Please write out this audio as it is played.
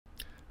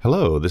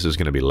Hello, this is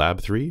going to be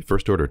Lab 3,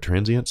 First Order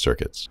Transient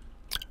Circuits.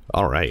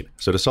 All right,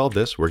 so to solve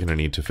this, we're going to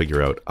need to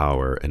figure out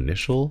our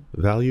initial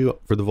value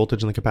for the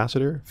voltage in the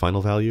capacitor,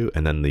 final value,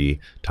 and then the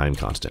time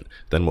constant.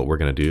 Then what we're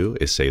going to do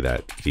is say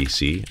that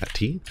Vc at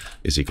t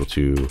is equal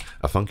to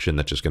a function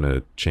that's just going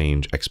to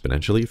change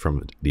exponentially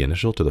from the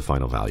initial to the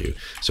final value.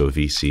 So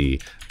Vc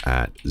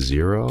at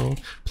 0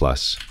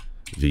 plus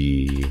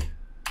Vc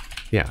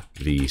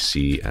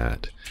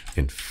at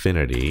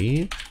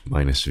infinity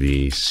minus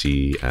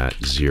Vc at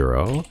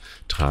 0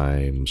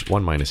 times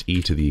 1 minus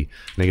e to the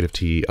negative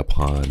t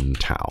upon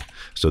tau.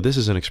 So this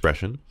is an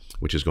expression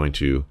which is going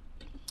to,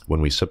 when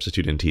we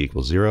substitute in t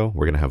equals 0,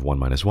 we're going to have 1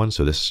 minus 1,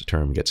 so this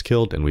term gets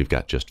killed and we've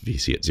got just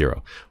Vc at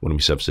 0. When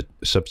we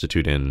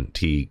substitute in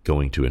t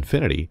going to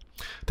infinity,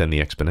 then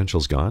the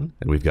exponential's gone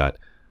and we've got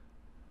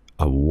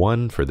a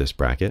 1 for this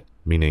bracket,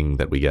 meaning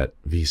that we get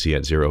Vc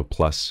at 0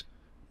 plus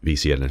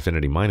Vc at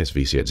infinity minus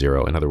Vc at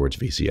 0, in other words,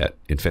 Vc at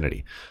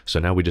infinity. So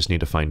now we just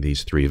need to find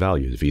these three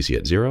values, Vc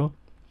at 0,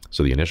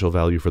 so the initial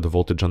value for the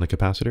voltage on the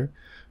capacitor,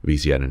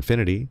 Vc at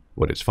infinity,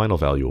 what its final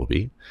value will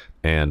be,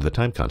 and the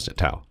time constant,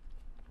 tau.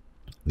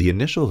 The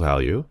initial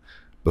value,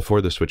 before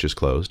the switch is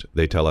closed,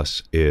 they tell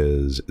us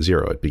is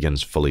 0. It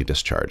begins fully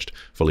discharged.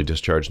 Fully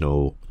discharged,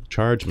 no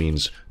charge,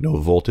 means no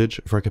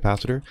voltage for a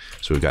capacitor,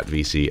 so we've got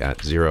Vc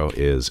at 0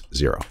 is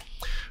 0.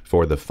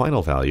 For the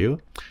final value,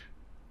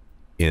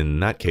 in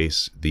that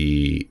case,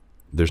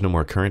 there's no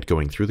more current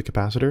going through the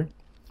capacitor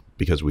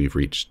because we've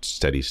reached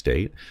steady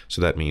state.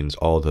 So that means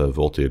all the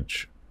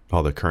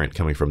current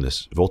coming from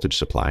this voltage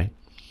supply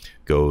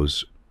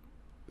goes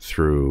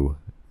through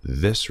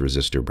this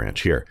resistor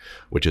branch here,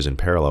 which is in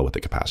parallel with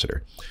the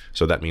capacitor.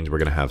 So that means we're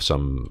going to have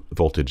some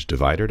voltage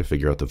divider to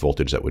figure out the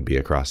voltage that would be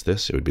across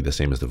this. It would be the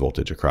same as the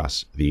voltage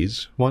across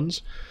these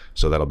ones.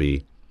 So that'll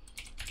be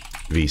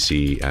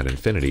Vc at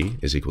infinity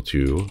is equal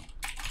to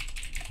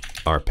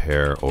R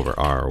pair over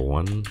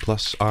R1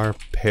 plus R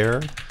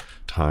pair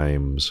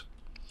times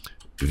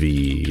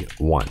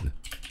V1,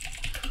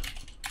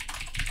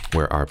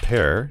 where R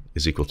pair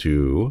is equal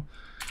to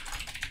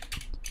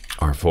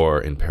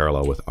R4 in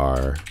parallel with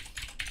R2,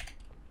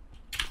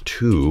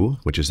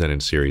 which is then in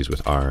series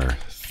with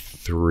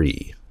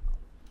R3.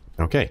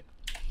 Okay.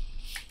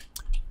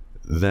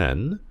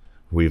 Then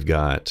we've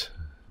got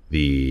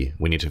we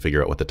need to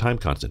figure out what the time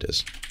constant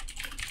is.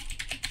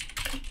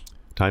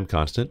 Time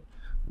constant,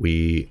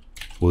 we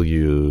will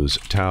use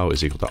tau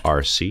is equal to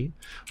RC,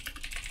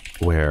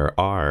 where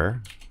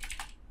R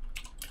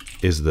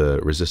is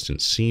the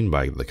resistance seen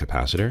by the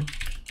capacitor.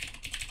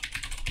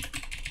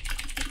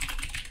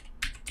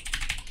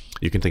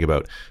 You can think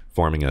about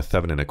forming a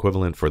Thevenin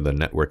equivalent for the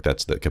network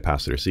that's the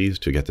capacitor sees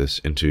to get this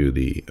into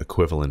the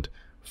equivalent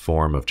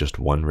form of just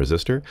one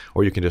resistor,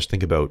 or you can just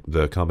think about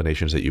the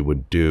combinations that you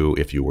would do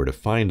if you were to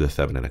find the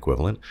Thevenin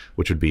equivalent,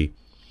 which would be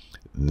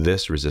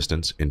this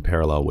resistance in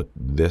parallel with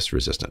this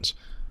resistance.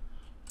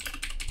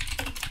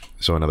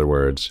 So in other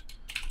words,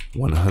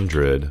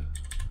 100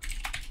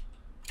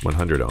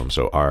 ohms,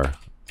 so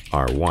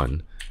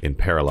R1 in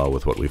parallel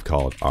with what we've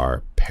called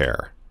R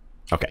pair.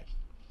 Okay.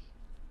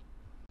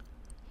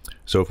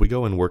 So if we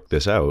go and work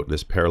this out,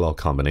 this parallel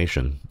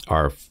combination,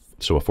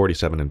 so a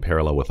 47 in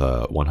parallel with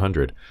a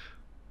 100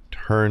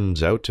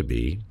 turns out to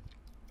be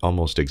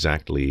almost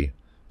exactly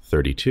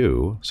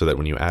 32, so that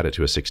when you add it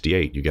to a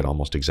 68, you get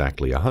almost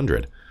exactly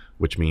 100,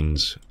 which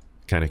means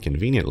kind of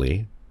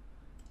conveniently,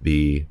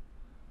 the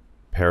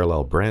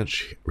parallel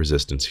branch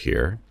resistance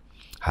here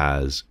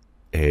has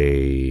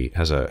a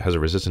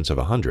resistance of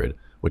 100,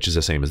 which is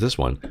the same as this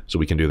one. So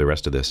we can do the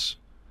rest of this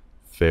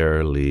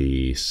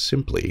fairly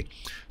simply.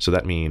 So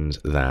that means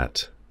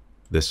that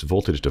this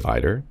voltage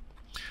divider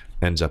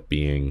ends up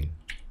being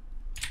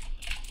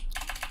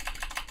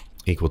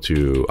equal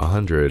to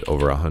 100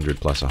 over 100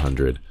 plus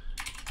 100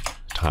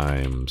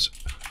 times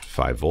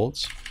 5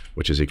 volts,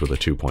 which is equal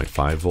to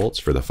 2.5 volts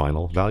for the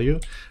final value.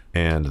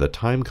 And the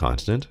time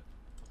constant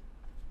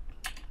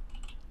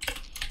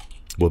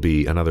will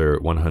be another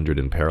 100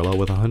 in parallel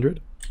with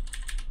 100.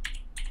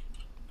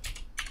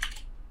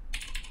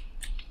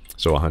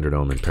 So 100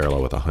 ohm in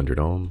parallel with 100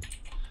 ohm.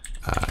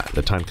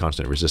 The time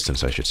constant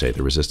resistance, I should say,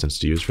 the resistance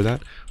to use for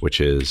that,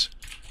 which is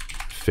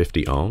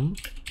 50 ohm.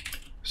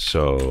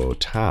 So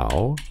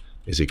tau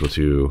is equal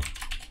to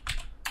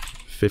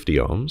 50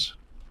 ohms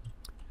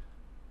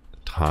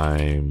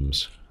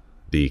times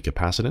the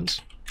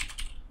capacitance,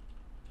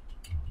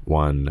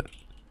 1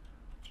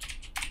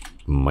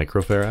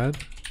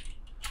 microfarad.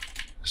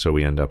 So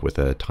we end up with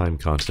a time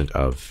constant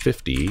of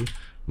 50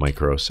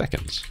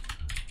 microseconds.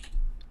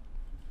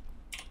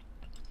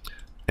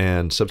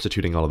 And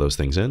substituting all of those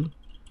things in,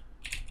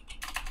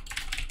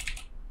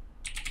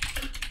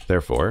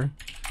 therefore,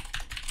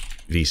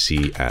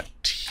 Vc at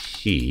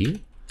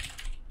t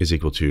is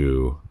equal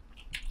to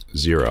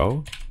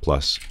 0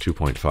 plus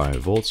 2.5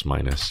 volts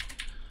minus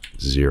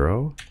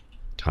 0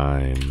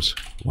 times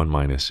 1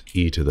 minus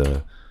e to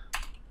the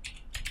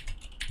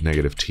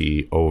negative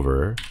t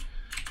over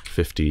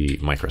 50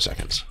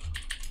 microseconds.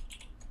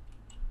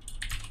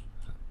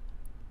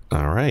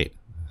 All right,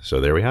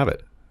 so there we have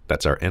it.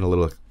 That's our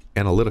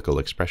analytical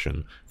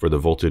expression for the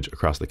voltage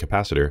across the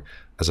capacitor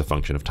as a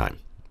function of time.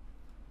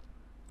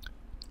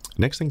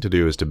 Next thing to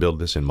do is to build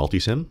this in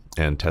Multisim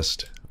and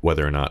test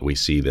whether or not we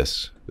see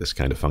this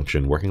kind of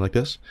function working like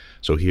this.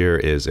 So here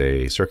is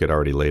a circuit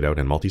already laid out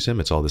in Multisim.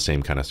 It's all the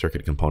same kind of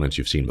circuit components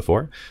you've seen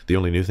before. The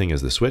only new thing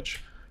is the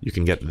switch. You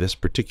can get this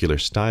particular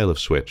style of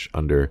switch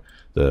under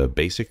the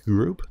basic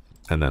group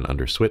and then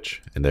under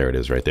switch, and there it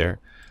is right there.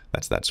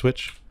 That's that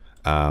switch.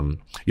 You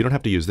don't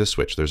have to use this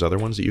switch. There's other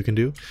ones that you can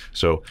do.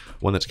 So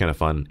one that's kind of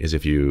fun is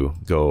if you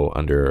go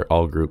under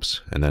all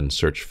groups and then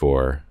search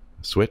for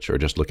switch, or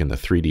just look in the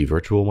 3D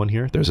virtual one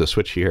here. There's a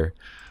switch here,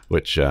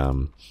 which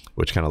kind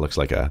of looks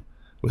like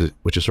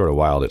which is sort of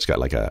wild. It's got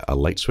like a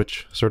light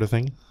switch sort of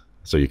thing.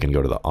 So you can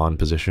go to the on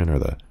position or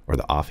the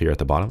off here at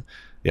the bottom.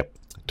 Yep,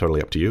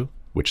 totally up to you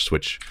which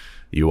switch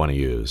you want to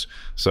use.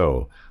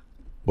 So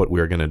what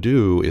we're going to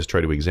do is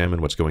try to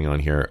examine what's going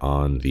on here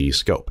on the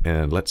scope.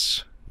 And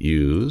let's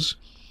use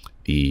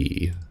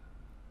the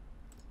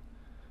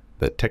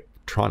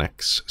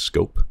Tektronix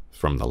scope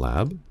from the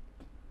lab.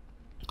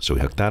 So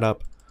we hook that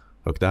up,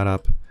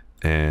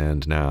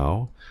 and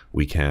now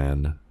we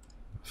can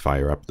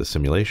fire up the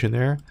simulation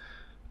there,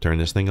 turn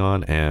this thing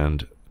on,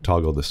 and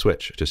toggle the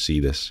switch to see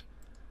this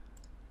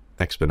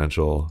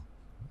exponential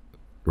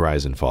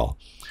rise and fall.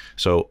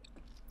 So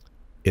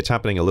it's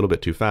happening a little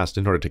bit too fast.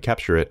 In order to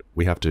capture it,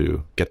 we have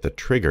to get the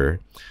trigger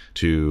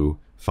to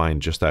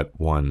find just that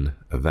one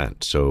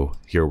event. So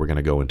here we're going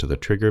to go into the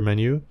trigger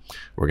menu.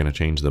 We're going to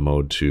change the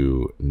mode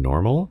to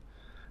normal,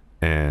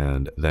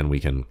 and then we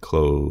can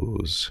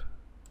close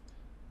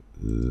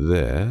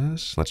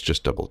this. Let's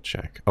just double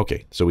check.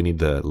 Okay, so we need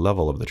the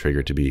level of the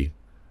trigger to be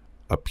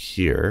up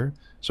here.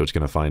 So it's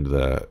going to find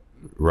the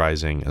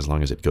rising as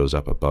long as it goes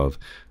up above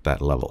that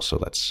level. So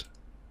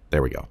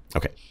there we go.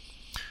 Okay,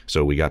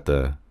 so we got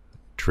the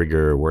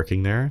trigger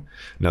working there.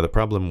 Now the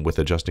problem with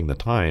adjusting the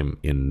time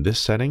in this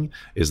setting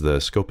is the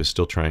scope is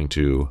still trying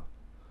to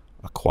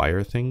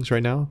acquire things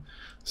right now.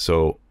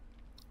 So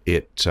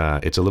it's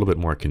a little bit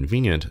more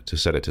convenient to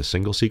set it to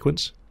single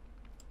sequence.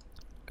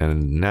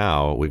 And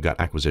now we've got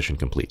acquisition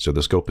complete. So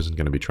the scope isn't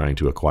going to be trying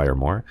to acquire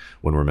more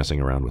when we're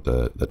messing around with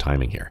the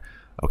timing here.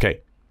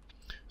 Okay,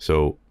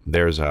 so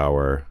there's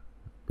our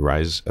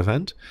rise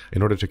event.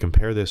 In order to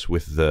compare this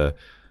with the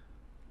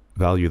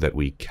value that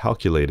we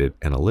calculated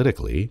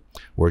analytically,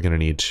 we're going to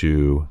need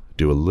to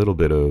do a little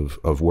bit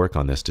of work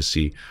on this to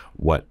see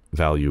what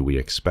value we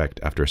expect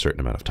after a certain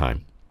amount of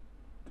time.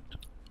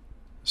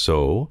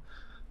 So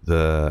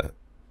the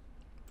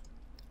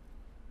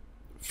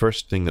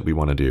first thing that we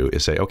want to do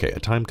is say, okay, a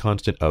time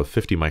constant of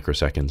 50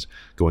 microseconds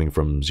going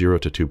from 0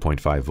 to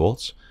 2.5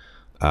 volts.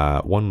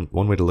 One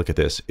way to look at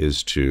this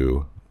is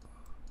to,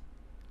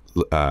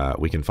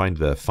 we can find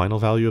the final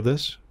value of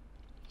this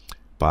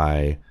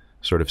by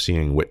sort of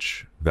seeing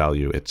which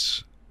value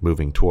it's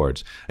moving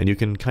towards. And you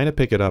can kind of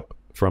pick it up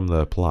from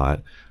the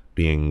plot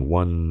being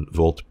 1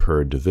 volt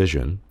per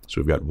division. So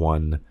we've got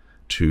 1,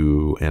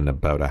 2, and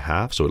about a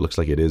half. So it looks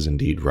like it is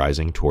indeed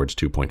rising towards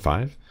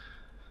 2.5.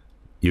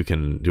 You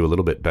can do a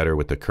little bit better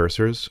with the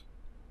cursors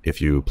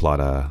if you plot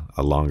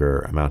a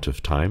longer amount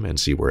of time and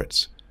see where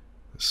it's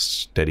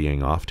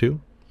steadying off to.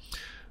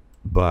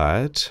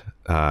 But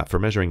for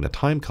measuring the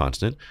time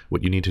constant,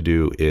 what you need to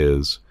do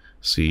is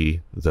see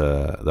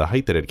the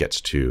height that it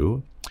gets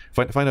to,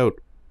 find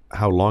out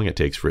how long it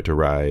takes for it to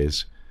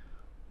rise,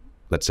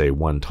 let's say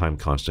 1 time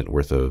constant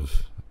worth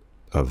of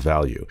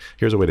value.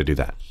 Here's a way to do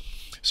that.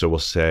 So we'll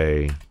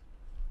say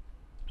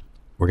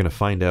we're going to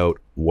find out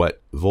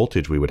what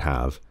voltage we would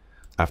have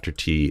after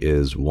t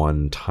is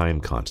 1 time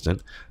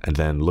constant, and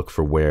then look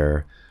for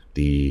where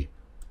the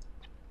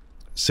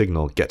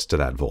signal gets to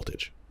that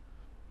voltage.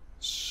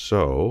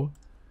 So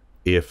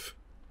if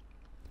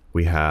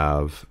we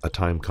have a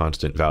time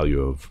constant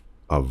value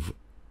of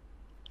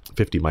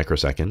 50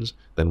 microseconds,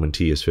 then when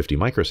t is 50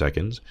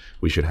 microseconds,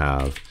 we should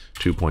have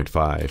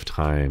 2.5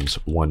 times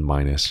 1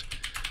 minus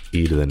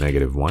e to the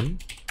negative 1.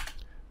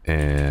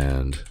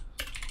 And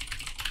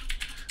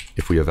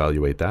if we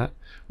evaluate that,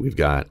 we've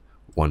got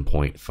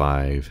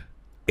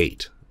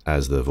 1.58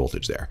 as the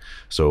voltage there.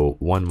 So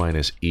 1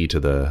 minus e to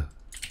the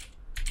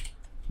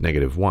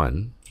negative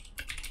 1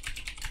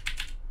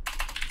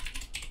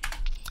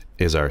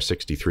 is our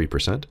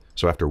 63%.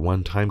 So after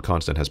 1 time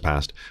constant has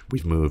passed,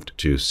 we've moved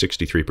to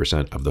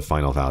 63% of the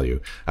final value.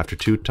 After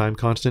 2 time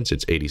constants,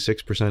 it's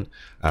 86%.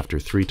 After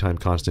 3 time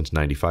constants,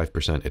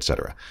 95%,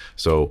 etc.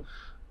 So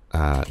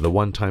the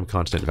 1 time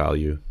constant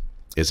value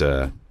is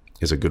a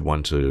good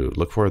one to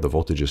look for. The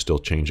voltage is still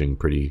changing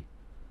pretty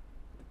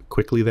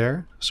quickly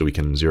there, so we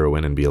can zero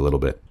in and be a little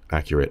bit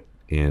accurate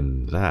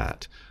in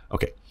that.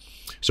 Okay,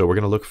 so we're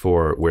going to look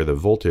for where the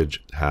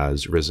voltage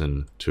has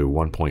risen to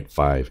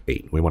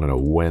 1.58. We want to know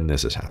when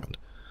this has happened.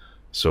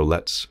 So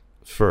let's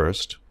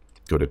first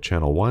go to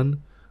channel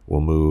 1.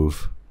 We'll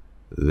move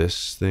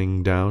this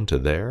thing down to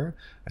there,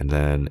 and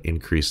then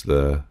increase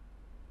or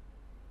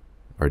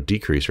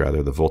decrease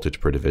rather, the voltage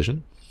per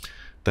division.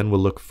 Then we'll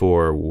look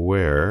for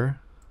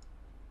where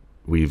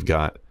we've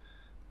got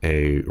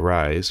a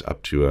rise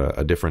up to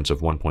a difference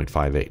of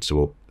 1.58. So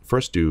we'll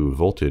first do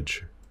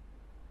voltage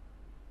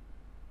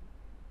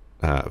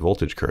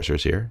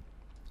cursors here.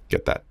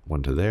 Get that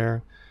one to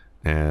there,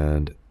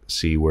 and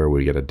see where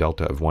we get a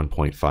delta of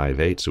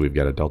 1.58. So we've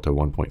got a delta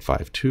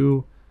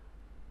 1.52,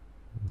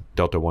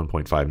 delta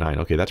 1.59.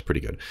 Okay, that's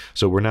pretty good.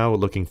 So we're now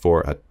looking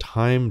for a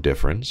time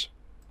difference,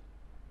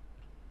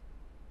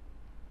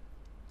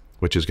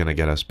 which is going to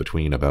get us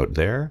between about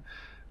there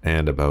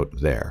and about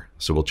there.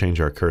 So we'll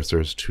change our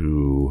cursors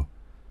to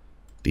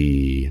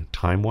the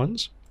time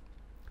ones.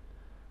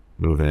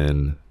 Move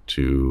in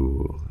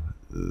to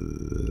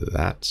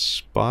that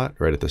spot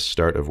right at the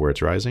start of where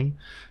it's rising,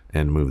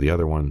 and move the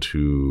other one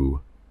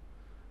to,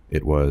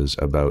 it was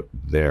about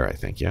there, I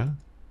think, yeah?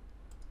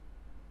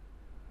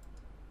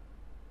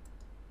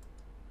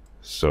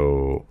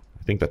 So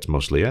I think that's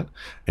mostly it.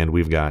 And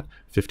we've got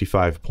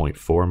 55.4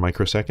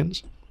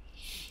 microseconds,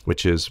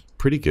 which is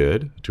pretty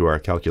good to our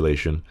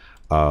calculation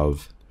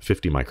of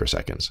 50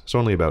 microseconds. So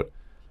only about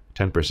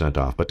 10%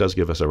 off, but does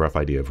give us a rough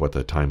idea of what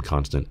the time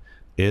constant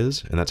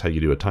is. And that's how you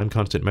do a time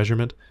constant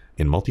measurement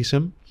in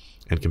Multisim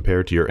and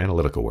compare it to your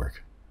analytical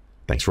work.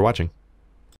 Thanks for watching.